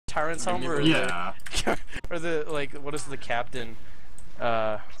Tyrant's helmet or Yeah. or the like? What is the captain?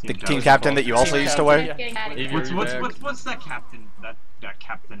 The team captain that you also used to wear? Yeah. What's that captain? That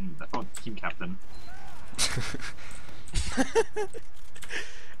captain. Oh, team captain.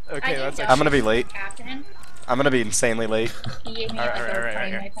 Okay, that's I'm gonna be late. Captain. I'm gonna be insanely late. He gave me like a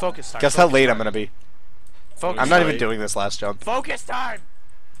Alright. $20 Focus time. Guess how late I'm gonna be. Focus I'm not time. even doing this last jump. Focus time.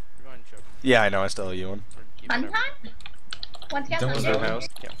 We're going to choke. Yeah, I know. I still owe you one. Fun time? Once got Demo some zone 60. house.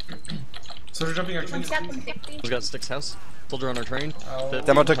 Soldier jumping our train. Once got some 60. We got Sticks house. Soldier on our train.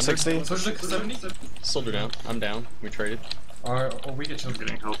 Demo took 100. 60. Soldier took 70. Soldier down. I'm down. We traded. Oh, we get choked.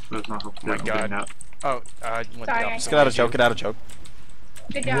 Getting help. There's no help. Oh my god. Oh, went the Sorry, opposite Get out of way. choke. Get out of choke.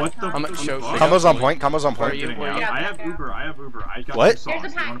 Good job, What the Tom. I'm at choke. Combo's on point. Combo's on Where are point. you? Getting Where are out. you? I have Uber. I got What? two sauce.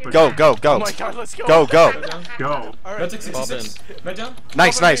 There's a You wanna pack, push Go, it? go, Oh go. my god, let's go. Go, go. Go. Alright. Red 66. Red down.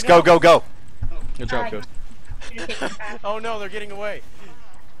 Nice, nice. Go, go, go. Good job, Ghost. Oh no, they're getting away.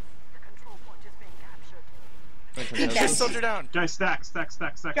 Yes. Get soldier down. Guys, stack.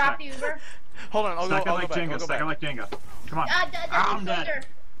 Drop the Uber. Hold on, I'll Stack it go like back. Jenga. I'll go Stack it back. like Jenga. Come on. I'm dead. dead.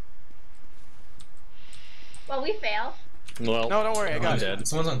 Well, we failed. Well, No, don't worry, I got I'm it. dead.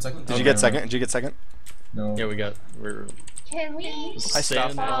 Someone's on second. Did you get second? Did you get second? No. Yeah, we got. We're Can we? I stopped.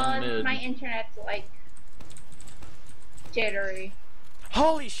 staying on mid. My internet's like jittery.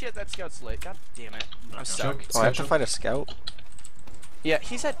 Holy shit, that scout's lit. God damn it. I'm stuck. Oh, I have to fight a scout? Yeah,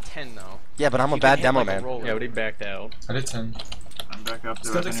 he's at 10 though. Yeah, but I'm a You bad can hit demo like a man. roller. Yeah, but he backed out. I did 10. I'm back up Let's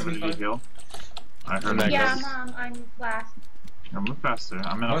there. go If take anybody 75. needs heal. I heard I'm him. back Yeah, up. I'm last. I'm move faster.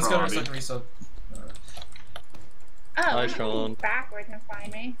 I'm in One's upper got our lobby. second resub. Oh, Hi, you Sean. can backwards and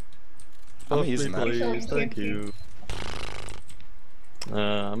find me. I'm using that. Please, thank you.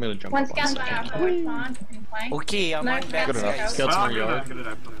 I'm gonna jump One up on scout got out forward spawn and flank. Okay, I'm on Another bats, scout guys. Scouts in our Get yard. it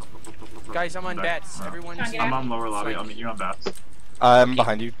up. Guys, I'm on bats. Everyone's Sean, get I'm out. on lower lobby. I'll meet you on bats. I'm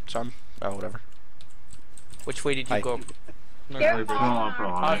behind you, Sean. Oh, whatever. Which way did you Hi. go? They're No, falling upper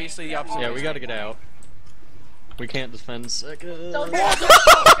off. lobby. Obviously the opposite. Yeah, we gotta get out. We can't defend second. Soldier.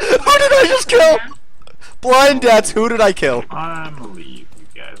 Who did I just kill? Blind dads, who did I kill? I'm gonna leave you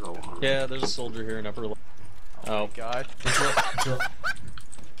guys alone. Yeah, there's a soldier here in upper left. Oh, God.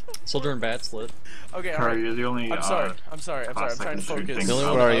 soldier and bats lit. Okay, Curry, alright. you're the only. I'm sorry. I'm sorry. I'm trying to second focus. shooting. The only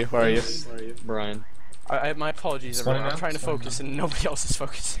one Where are up you? Where are you? is Brian. My apologies, Spawning everyone. I'm now? trying to Spawning focus and nobody else is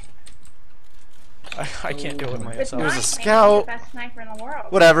focusing. I can't do it It's myself. was a not scout. the best sniper in the world.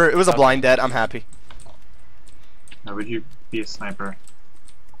 Whatever. It was a blind dad. I'm happy. Now, would you be a sniper?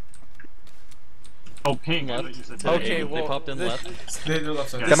 Oh, ping. I thought you said Okay, They well, popped in this- left. They're left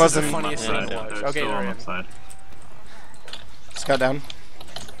side. Guys, Demo's they're in- left funniest side. thing to watch. They're Okay, still they're on in. left side. Scout down.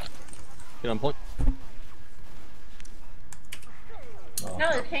 Get on point.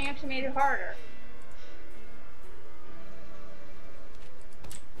 No, the ping actually made it harder.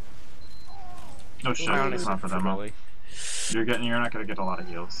 No shit, Round it's is not for them. probably. You're not gonna get a lot of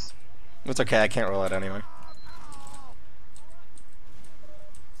heals. It's okay. I can't roll it anyway.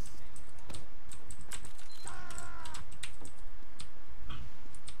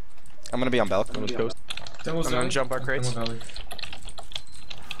 I'm gonna be on Belk. I'm with Ghost. Demo's I'm gonna valley. jump our crates. Demo valley.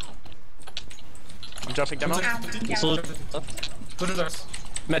 I'm jumping demo. Ow, yeah. Soldier left. Soldier dies.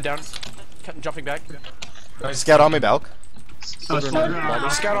 Med down. Jumping back. Nice. Scout on me, Belk. Soldier in Soldier the on lobby. our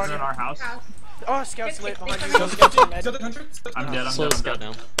Scout on in you. our house. House. Oh, scout's lit behind you. Go, Go, go, scout's Got med. the country? I'm dead. Slow I'm scout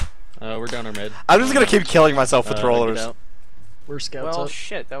dead. now. We're down our mid. I'm just gonna keep killing myself with Get rollers. out. We're scouts Well, up.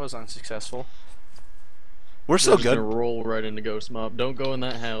 shit, that was unsuccessful. We're We're so just gonna good. roll right into Ghost Mob. Don't go in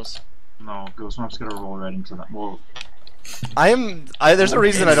that house. No, Ghost Mob's gonna roll right into that. Well, There's a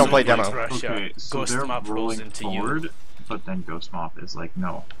reason I don't play demo. okay, so Ghost they're Mob rolls rolling into forward, but then Ghost Mob is like,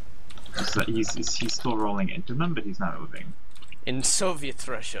 no. It's that he's still rolling into them, but he's not moving. In Soviet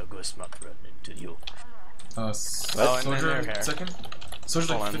Russia, Ghost Mob run into you. Oh, and then Soldier they're here. second.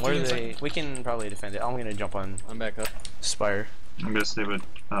 Soldier Hold like on, 15 where are in they? second. We can probably defend it. I'm gonna jump on I'm back up. Spire. I'm gonna stay with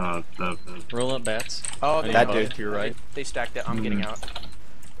the Roll up bats. Oh, Any That above dude. to your right. They stacked it. I'm getting out.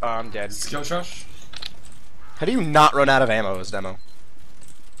 Oh, I'm dead. Skill trash. How do you not run out of ammo as demo?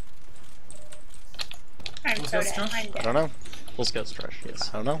 I'm What's so that, dead. Josh? I'm I dead. don't know. Full scouts trash. Yes.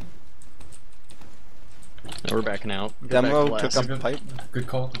 I don't know. Now we're backing out. Go back Demo to last. took up pipe. Good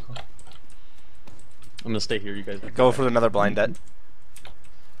call. Good call. I'm gonna stay here. You guys. Go for another blind debt.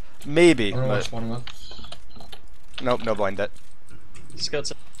 Maybe, I'm gonna watch but one left. nope, no blind debt.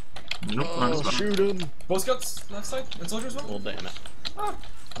 Scouts. nope. Oh, shoot him. Both scouts left side and soldier as well. Well, damn it.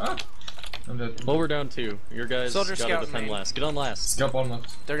 Ah. I'm dead. Well, we're down two. Your guys Soldier gotta scout defend main. last. Get on last. Scout bottom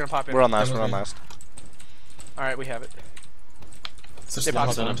left. They're gonna pop in. We're on last. Demo's We're on main. last. All right, we have it. Such They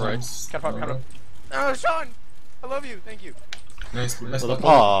damage popped in up, right? sometimes. Cut up. Oh, Sean, I love you. Thank you. Nice. Nice. Well, block.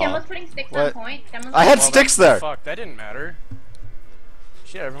 Aw. Demo's putting sticks What? on point. Demo's I had Well, sticks that- there. Fuck, that didn't matter.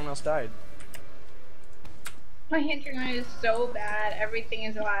 Shit, everyone else died. My internet is so bad. Everything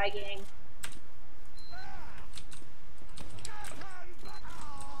is lagging.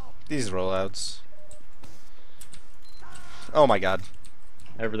 These rollouts. Oh my god.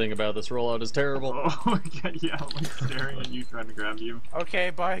 Everything about this rollout is terrible. Oh my god, yeah, I'm like staring at you trying to grab you. Okay,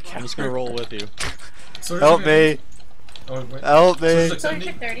 bye, Cat. I'm just gonna roll with you. Soldier Help took me. Oh, wait. Help me. Soldier's like Soldier 70.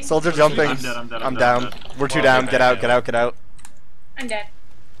 took 30. Soldier jumping. I'm dead, I'm dead, I'm dead, I'm down. dead. We're 2 Well, down. okay, Get out, yeah. get out, get out. I'm dead.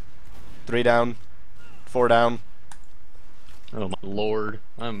 3 down. 4 down. Oh my lord.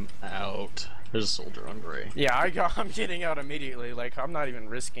 I'm out. There's a soldier on gray. Yeah, I'm getting out immediately. Like, I'm not even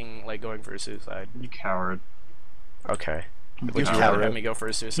risking, like, going for a suicide. You coward. Okay. You Would you coward. rather have me go for a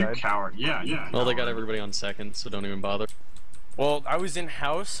You suicide? coward. Yeah, yeah. Well, they got coward. everybody on second, so don't even bother. Well, I was in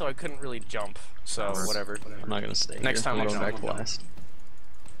house, so I couldn't really jump. So, whatever. I'm not gonna stay Next here. time I'm I'll going back jump. to last.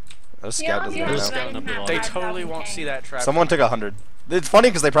 A scout Yeah, doesn't yeah, even There's a know. scout up the They line. totally won't see that trap. Someone took 100. It's funny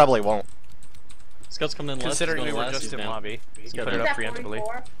because they probably won't. Scout's coming in left. Considering he's we going were last, just he's in down. lobby. He's You got put it. it Is up that preemptively.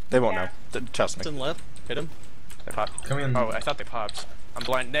 44? They won't Yeah. know. Trust It's me. in left. Hit him. They popped. Come in. Oh, I thought they popped. I'm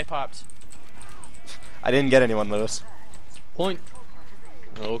blind. They popped. I didn't get anyone, Lewis. Point.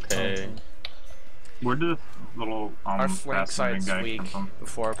 Okay. Where did the little Our flank fast moving side's guy weak come from?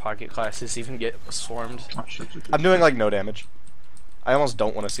 before pocket classes even get swarmed. Oh shit, shit, shit. I'm doing like no damage. I almost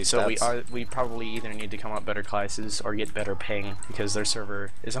don't want to see So stats. we probably either need to come up better classes or get better ping because their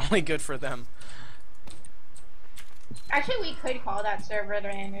server is only good for them. Actually, we could call that server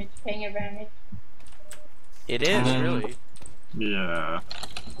advantage, ping advantage. It is Um, really. Yeah.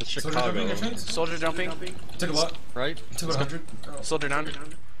 It's Soldier Chicago, jumping, your chance? Soldier jumping. Took a lot. right? Took about 100. Oh. Soldier down.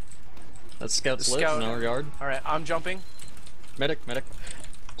 That's Scout's lit Scout. in our yard. All right, I'm jumping. Medic, medic.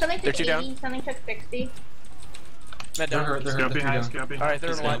 Something They're took two 80, down. something took 60. Med They're down. hurt. They're hurt. Scout They're behind, down. scout behind. All right, they're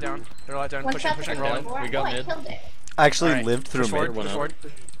a He's lot down. down. They're a lot down. One Pushing, shot pushing, took rolling. 34. We got Oh, I mid. killed it. I actually Alright, lived through push forward, mid. Went push out. forward.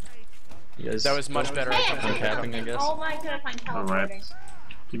 You guys That was much better. Hey, I'm capping, I guess. Oh my goodness, I'm teleporting. Alright.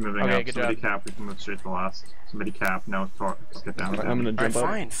 Keep moving Okay, up. good Somebody job. cap. We can move straight to last. Somebody cap. No, let's get down. I'm gonna All right, jump up.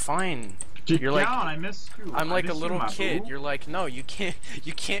 fine, fine. Get You're like- down. I missed you. I'm I like a missed you, little my kid. boo. You're like, no, you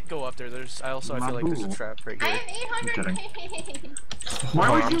can't go up there. There's. I feel My like there's a boo. trap right I here. have 800. Why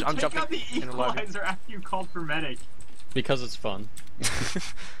Hold would on, you I'm take jumping out the in the lobby. equalizer after you called for medic? Because it's fun.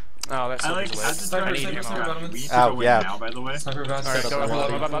 Oh, that's I so like. lit. I just Sniper, tried to sniper, get sniper, out. bottom. We need to Ow, go in yeah. now, by the way. Sniper bastard. All right, Set go, up go,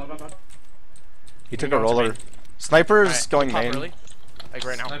 a go, lobby. go, go, go. He took Go a to roller. main. Sniper's Alright, going pop main. early. Like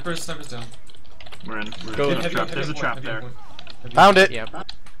right now. Sniper's down. We're in. Go There's in. a trap. There's a trap Heavy there. point. Heavy Found it. Yeah.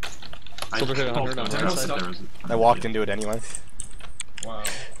 Soldier hit 100 on there right was- side. there was a- I walked into it anyway. Wow.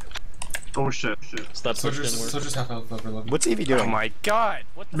 Oh shit, shit. So that pushed Soldiers, inward. soldiers half health over lobby. What's Evie Oh doing? my god.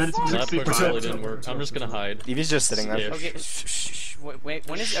 What the Medicine fuck? That push 60%. really didn't work. I'm just gonna hide. Evie's just sitting there. Yeah. Okay, shh, shh, shh. Wait,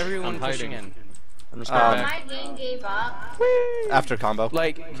 when is everyone I'm pushing hiding. in? I'm just Um, going back. My game gave up. After combo.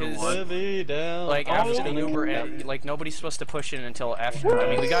 Like, cause Heavy down. like I'm after just the gonna Uber, cap. like nobody's supposed to push in until after. I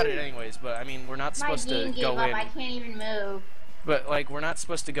mean, we got it anyways, but I mean, we're not My supposed game to gave go up. I in. can't even move. But like, we're not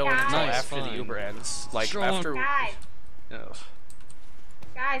supposed to go in until Guys. after the Fine. Uber ends. Like Strong. after. Guys, Ugh.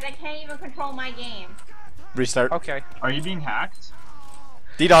 guys, I can't even control my game. Restart. Okay. Are you being hacked?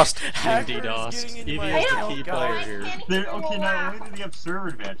 DDoSed. Being DDoSed. Evie my is the account, key guys. player I here. can't They're, even okay, not laugh. only do they have server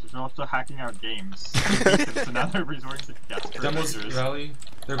advantages, they're also hacking out games. So now they're resorting to desperate Demos measures. rally.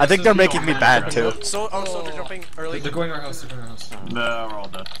 I think they're making me bad too. So, soldier jumping early. They're going to our house. They're going to our house. No, we're all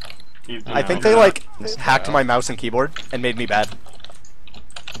dead. I think they like hacked my mouse and keyboard and made me bad.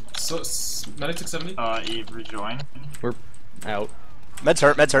 So, medic 670. Eve, rejoin. We're out. Meds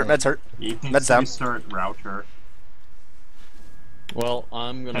hurt, meds hurt, meds hurt. Eve Meds needs to down. restart router. Well,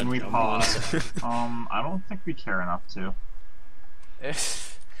 I'm gonna Can we jump on. pause? I don't think we care enough to.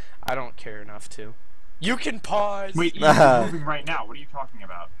 I don't care enough to. You can pause. Wait, Eve, we're moving right now. What are you talking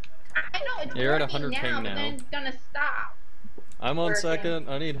about? I know it's You're at working 100 now, ping but now. then it's gonna stop. I'm on Working. second.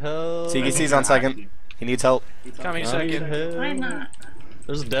 I need help. TGC's on second. He needs help. Coming I need second. help. I'm not.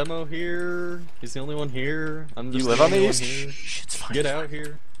 There's a demo here. He's the only one here. I'm just You live the on the only east? one here. Shit's fine. Get out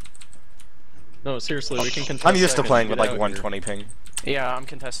here. No, seriously, we can contest I'm used to second. playing Get with like out 120 ping. Yeah, I'm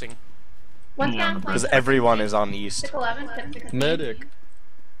contesting. One's Yeah, down. Because everyone is on east. 611, here. Medic.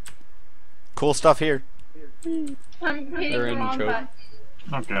 Cool stuff here. I'm hitting They're the in wrong choke. button.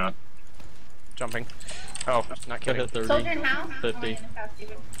 Oh god. Jumping. Oh, not Got kidding. hit 30. Soldier in house? 50. Oh, yeah, that's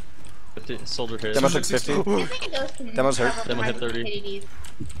even. 50. Soldier hit. Demo took 50. I think those can Demo's hurt. cover Demo my hit 30. stupidities.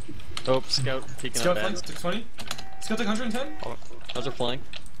 Oh, scout peeking Scout up flank bad. 620. Scout like 110. How's her flank?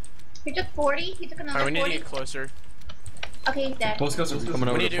 He took 40. He took another Alright, we need to 40. get closer. Okay, he's dead. Both scouts are Coming We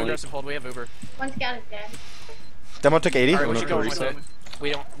over need to to do flank. aggressive hold. We have Uber. One scout is dead. Demo took 80. Alright, we should go. reset.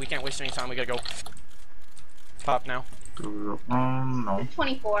 We can't waste any time. We gotta go. Pop now. No.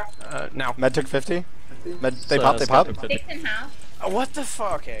 24. Now. Med took 50. Med, they So, pop. They Scout pop. took 50. 6.5. What the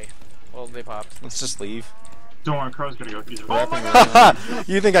fuck? Okay. Well, they popped. Let's just leave. Don't worry, Crow's gonna go either way. Wrapping around.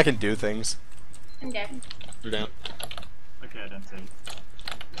 You think I can do things? I'm dead. You're down. Okay, I didn't say.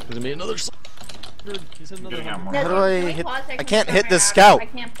 There's gonna be another. He's another Getting out one. more. How do Can I we hit? pause? I can can't start hit my this route. scout. I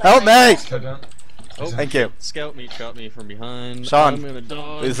can't play Help my me! Scout down. Oh, Thank you. Scout me, shot me from behind. Sean. I'm gonna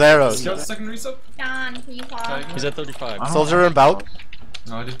dodge. With arrows. Scout second reset? Don, can you pause? He's at 35. Soldier in bout.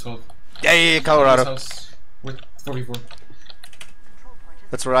 No, I did 12. Yay, This Colorado. house with 44.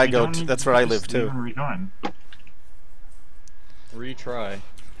 That's where I You go. don't need That's to where I just live too. leave and rejoin. Retry.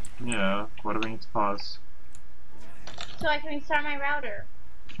 Yeah, what do we need to pause? So I can restart my router.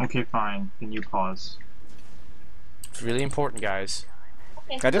 Okay, fine. Can you pause? It's really important, guys.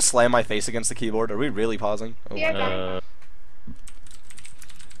 Okay. Can I just slam my face against the keyboard? Are we really pausing? Oh, Here, wow. guys.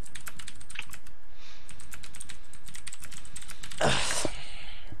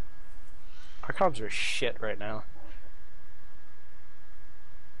 Our comms are shit right now.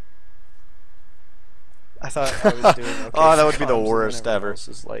 I thought I was doing okay. Oh, that for would be the comms, and worst then everyone ever. else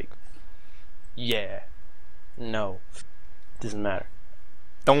is like, yeah, no, doesn't matter.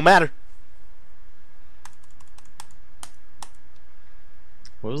 Don't matter.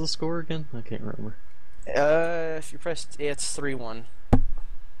 What was the score again? I can't remember. If you press, it's 3-1.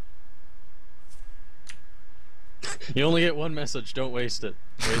 You only get one message. Don't waste it.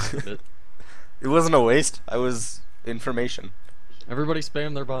 Wasted it. It wasn't a waste. I was information. Everybody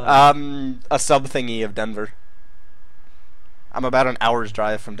spam their buy. A sub thingy of Denver. I'm about an hour's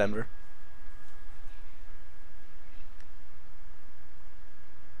drive from Denver.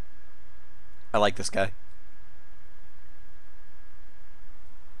 I like this guy.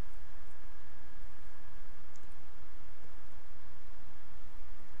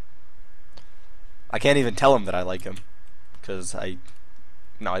 I can't even tell him that I like him, because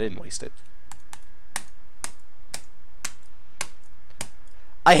no, I didn't waste it.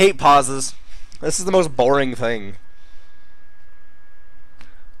 I hate pauses. This is the most boring thing.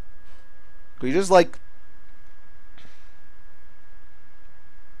 We just like...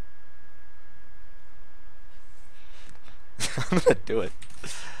 I'm gonna do it.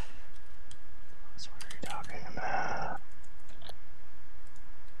 That's what are you talking about?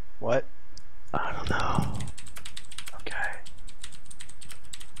 What? I don't know. Okay.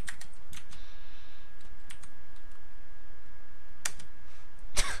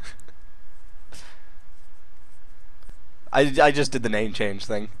 I just did the name change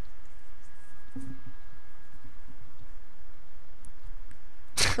thing.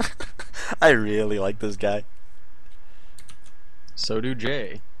 I really like this guy. So do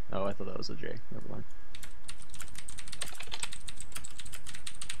Jay. Oh, I thought that was a J. Never mind.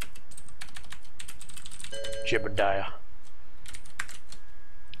 Jebediah.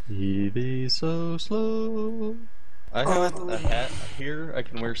 He be so slow. I have a hat here I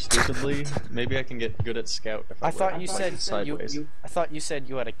can wear stupidly. Maybe I can get good at scout if I, I thought wear you it said sideways. I thought you said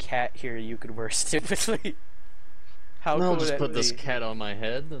you had a cat here you could wear stupidly. How No, cool I'll would just that put be? this cat on my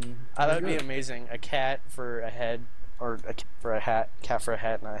head and That would we're be good. amazing. A cat for a head, or a cat for a hat. Cat for a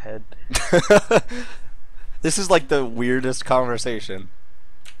hat, not a head. This is like the weirdest conversation.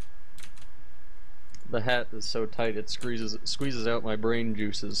 The hat is so tight it squeezes out my brain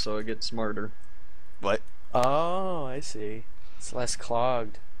juices, so I get smarter. What? Oh, I see. It's less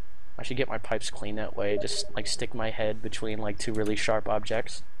clogged. I should get my pipes clean that way. Just like stick my head between like two really sharp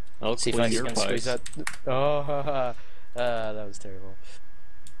objects. I'll See if clean I your can squeeze pipes. that. Oh, that was terrible.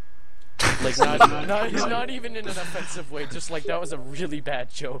 Like not even in an offensive way. Just like that was a really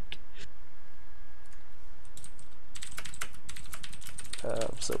bad joke.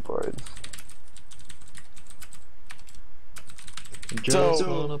 I'm so bored. Just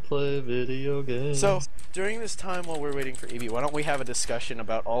So- wanna play video games. So during this time while we're waiting for EV, why don't we have a discussion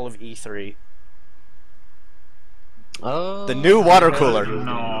about all of E3? The new water cooler.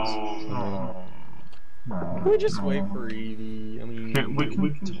 No. Can we just wait for Eevee? I mean, We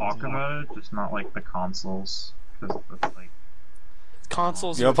can talk about it, just not like the consoles, because that's like.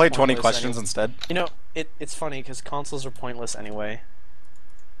 Consoles. You are wanna play 20 pointless questions any- instead? You know, it's funny because consoles are pointless anyway.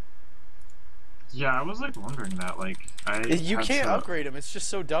 Yeah, I was like wondering that. Like, You had can't to- upgrade them. It's just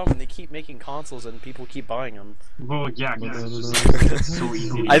so dumb, and they keep making consoles, and people keep buying them. Well, yeah, because it's so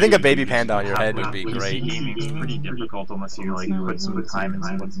easy. I think a baby panda on your head would be PC great. gaming's pretty difficult unless you like put some time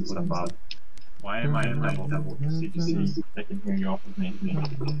and put some stuff up. Why am I a double? CGC, I can hear you off of me.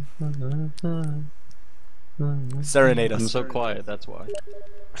 Serenade I'm us. so quiet, that's why.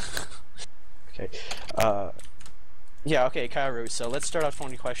 Okay. Yeah, okay, Kairu. So let's start off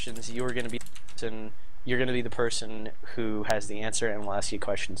 20 questions. You're gonna be the person who has the answer, and we'll ask you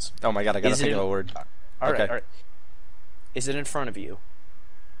questions. Oh my god, I gotta think of a word. All right, Okay. all right. Is it in front of you?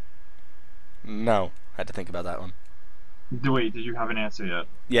 No, I had to think about that one. Wait, did you have an answer yet?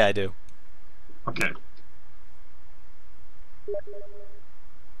 Yeah, I do. Okay.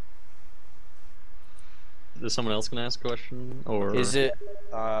 Is someone else gonna ask a question, or Is it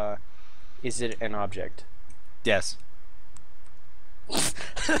an object? Yes.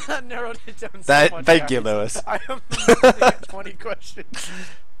 That narrowed it down so That. much, Thank you, guys. Lewis. I am amazing at 20 questions.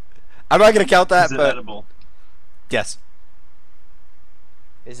 I'm not gonna count that, Is it but edible? yes,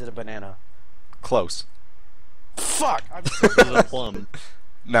 Is it a banana? close. Fuck! I'm so is it a close. plum?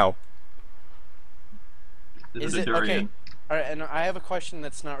 No. Is it it a okay? durian? All right, and I have a question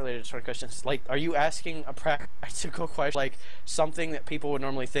that's not related to 20 questions. Like, are you asking a practical question, like something that people would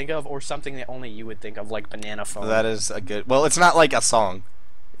normally think of, or something that only you would think of, like banana phone? That is a good. Well, it's not like a song.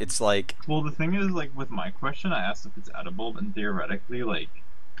 It's like Well, the thing is, like, with my question, I asked if it's edible, and theoretically, like,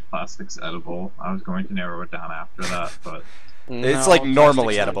 plastic's edible. I was going to narrow it down after that, but... It's like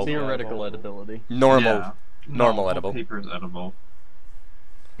normally plastic's not edible. Theoretical edibility. normal. Yeah. Normal No, edible. Paper's edible.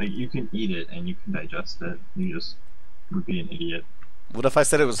 Like, you can eat it, and you can digest it. You just would be an idiot. What if I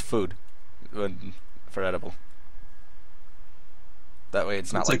said it was food for edible? That way,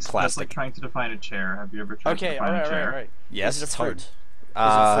 it's not like That's plastic. like trying to define a chair. Have you ever tried to Okay, define a chair? all right. Yes, Is it a it's fruit? hard. Is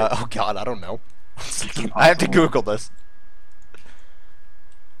it Oh god, I don't know. I have to impossible. Google this.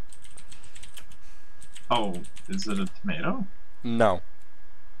 Oh, is it a tomato? No.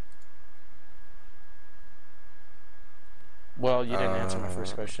 Well, you didn't answer my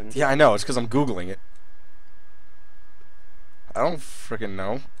first question. Yeah, I know. It's because I'm Googling it. I don't freaking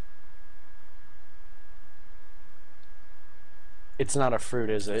know. It's not a fruit,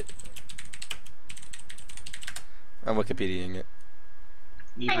 is it? I'm Wikipediaing it.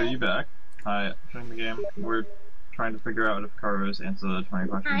 Eve, are you back? Hi, join the game. We're trying to figure out if Karu's answer the 20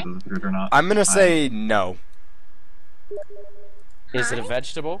 questions is a fruit or not. I'm gonna say no. Is it a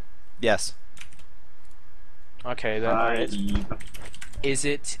vegetable? Yes. Okay, then. Hi, Alright. Eve. Is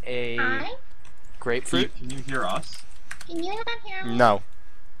it a Hi? grapefruit? Eve, can you hear us? Can you not hear me? No.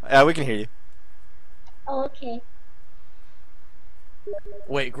 We can hear you. Oh, okay.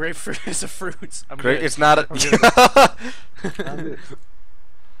 Wait, grapefruit is a fruit. I'm Great. good. It's not I'm a.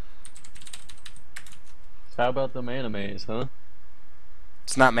 How about the mayonnaise, huh?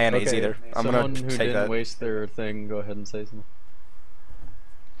 It's not mayonnaise Okay, either. I'm someone gonna who take didn't that. waste their thing, go ahead and say something.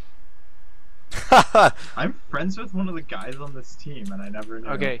 I'm friends with one of the guys on this team, and I never knew.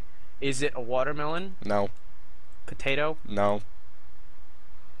 Okay, is it a watermelon? No. Potato? No.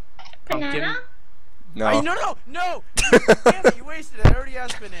 Pumpkin? Banana? No. No! Damn it, you wasted it. I already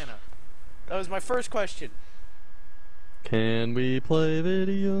asked banana. That was my first question. Can we play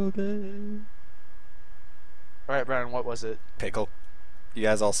video games? Alright, Brian, what was it? Pickle. You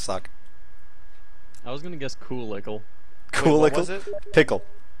guys all suck. I was gonna guess coolickle. Cool. Wait, what was it? Pickle.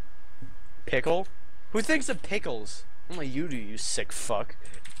 Pickle? Who thinks of pickles? Only you do, you sick fuck.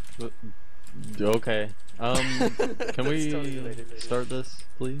 Okay. Can That's totally we related. start this,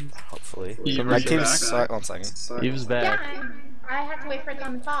 please? Hopefully. Eve, My are you team's back? suck. 1 second. Eve's Yeah, back. I have to wait for it to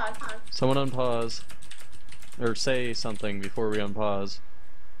unpause. Someone unpause. Or say something before we unpause.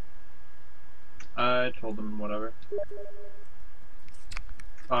 I told them whatever.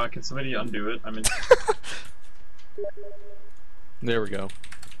 Can somebody undo it? I mean, There we go.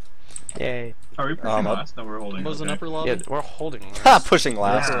 Yay. are we pushing up. last? No, we're holding. Was an okay. upper lobby? Yeah, we're holding Ha! this. Pushing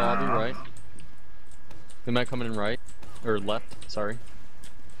last. Upper lobby, right? Am I coming in right? Or left, sorry.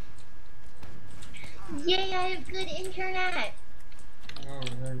 Yay, I have good internet.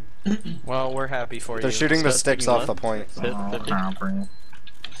 Alright. Well, we're happy for you. They're shooting the Start sticks taking off the left. point. Hit Oh, 50. crap.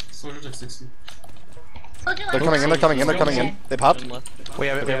 Soldier like 60. Soldier They're like coming in. They're coming in. They're coming in. Okay. They popped. Turn left. We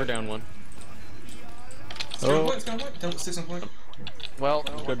have it. Okay, we're down one. It's Oh. got a point. Down 6 on point. Well,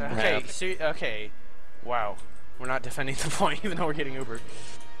 Good okay, half. see, okay. Wow. We're not defending the point, even though we're getting Ubered.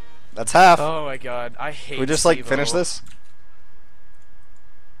 That's half. Oh my god, I hate we just like CEVO. finish this.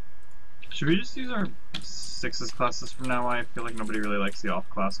 Should we just use our sixes classes from now on? I feel like nobody really likes the off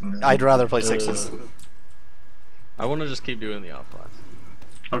class. When I'd rather play sixes. I want to just keep doing the off class.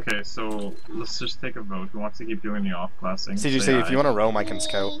 Okay, so let's just take a vote. Who wants to keep doing the off classing? CGC, if you want to roam, I can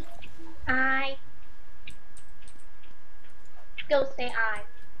scout. I. Go say I.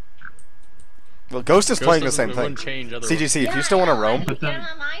 Well, Ghost is Ghost playing the doesn't- same it thing. wouldn't change otherwise. CGC, if you still want to roam, But Get then- him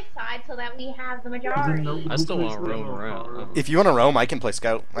on my side so that we have the majority. I still want to roam around. if you want to roam, I can play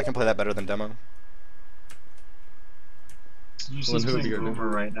scout. I can play that better than demo. You Well, see who would be playing your Boomer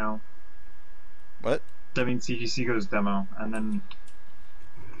right now. What? That means CGC goes demo, and then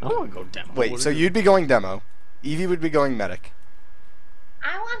I don't want to go demo. Wait, What so is it? you'd be going demo. Evie would be going medic.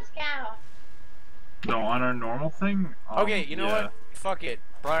 I want scout. no, on our normal thing. Okay, you know yeah. what? Fuck it,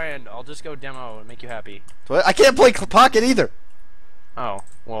 Brian. I'll just go demo and make you happy. What? I can't play pocket either. Oh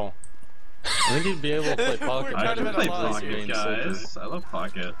well. I think you'd be able to play pocket. We're I kind of can at a play loss pocket, here. guys. I love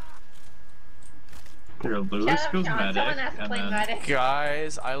pocket. Here, Lewis Shut up, goes Sean. medic, Someone has to and play then medic.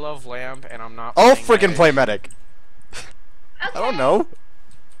 Guys, I love lamp, and I'm not. I'll playing freaking medic. play medic. Okay. I don't know.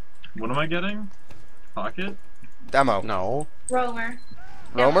 what am I getting? Pocket? Demo. No. Roamer.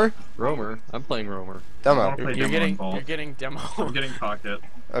 Roamer? Roamer. I'm playing Roamer. Demo. I'll play You're demo getting. on both. You're getting demo. I'm getting pocket.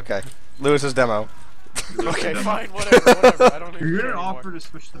 Okay. Lewis's demo. Lewis Okay, demo. fine, whatever. I don't even You're care gonna anymore. offer to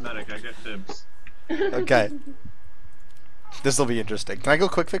switch to medic. I get dibs. Okay. This will be interesting. Can I go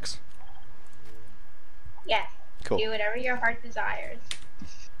quick fix? Yes. Cool. Do whatever your heart desires.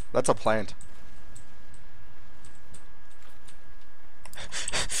 That's a plant.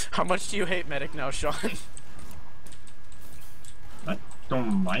 How much do you hate medic now, Sean? I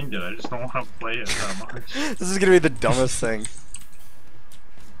don't mind it. I just don't want to play it that much. This is gonna be the dumbest thing.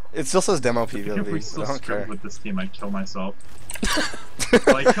 It still says demo If we PVOV. still I don't strip care. with this team, I'd kill myself.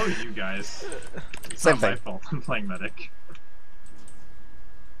 Well, I kill you guys. It's Same not my thing. fault. I'm playing medic.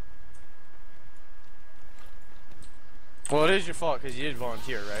 Well, it is your fault because you did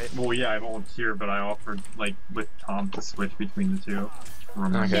volunteer, right? Well, yeah, I volunteer, but I offered, like, with Tom to switch between the two.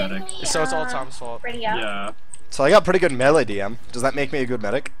 Roamer and Okay. medic. So it's all Tom's fault. Ready up? Yeah. So I got pretty good melee DM. Does that make me a good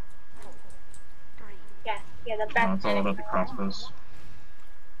medic? Yes. Yeah, the No, best. it's all medic about the in crossbows.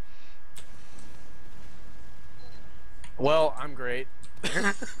 Well, I'm great.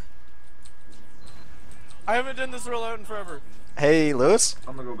 I haven't done this rollout in forever. Hey, Lewis?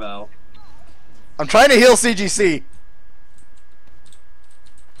 I'm gonna go Val. I'm trying to heal CGC.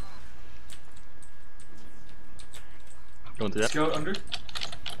 Don't do that. Scout under.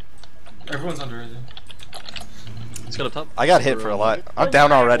 Everyone's under, I think. Let's go to top. I got hit for a lot. I'm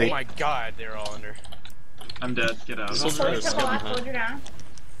down Oh already. my god, they're all under. I'm dead. Get out. Soldier Soldier is to the coming left, behind. soldier down.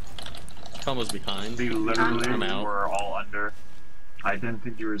 Combo's behind. They literally I'm out. were all under. I didn't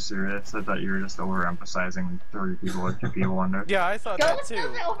think you were serious. I thought you were just overemphasizing 30 people or 2 people under. Yeah, I thought that Ghost too.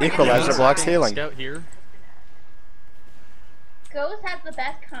 doesn't over Equalizer blocks healing. Scout here. Ghost has the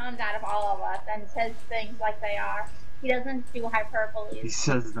best comms out of all of us and says things like they are. He doesn't do He hyperbole.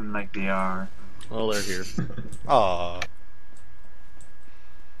 says them like they are. Well, they're here. Aw.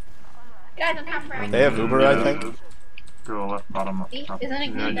 Guys, I'm half right. They have Uber, I think. Go left, bottom, See? top. Isn't it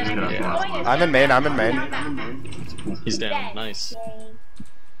Yeah, good that just I'm get up Yeah. last going one. is I'm in main, I'm in main. down. He's down. Dead. Nice. Yay.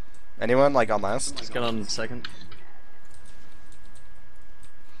 Anyone like on last? Let's get on second.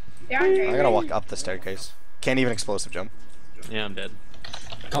 They're under. I gotta walk up the staircase. Can't even explosive jump. Yeah, I'm dead.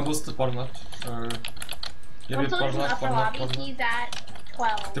 Combos to bottom left. Or. Yeah, I'm we have bottom in the left, upper bottom left, lobby. bottom left. He's at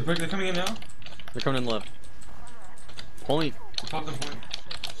 12. They're coming in now. They're coming in left. Point. Top them point.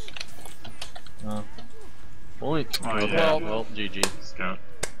 Oh. Point. Oh, Okay, yeah. well, GG. Scout.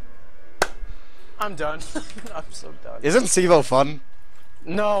 I'm done. I'm so done. Isn't CEVO fun?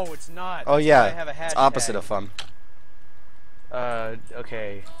 No, it's not. Oh That's yeah, why I have a it's hashtag. opposite of fun.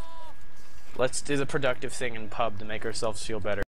 Okay. Let's do the productive thing in pub to make ourselves feel better.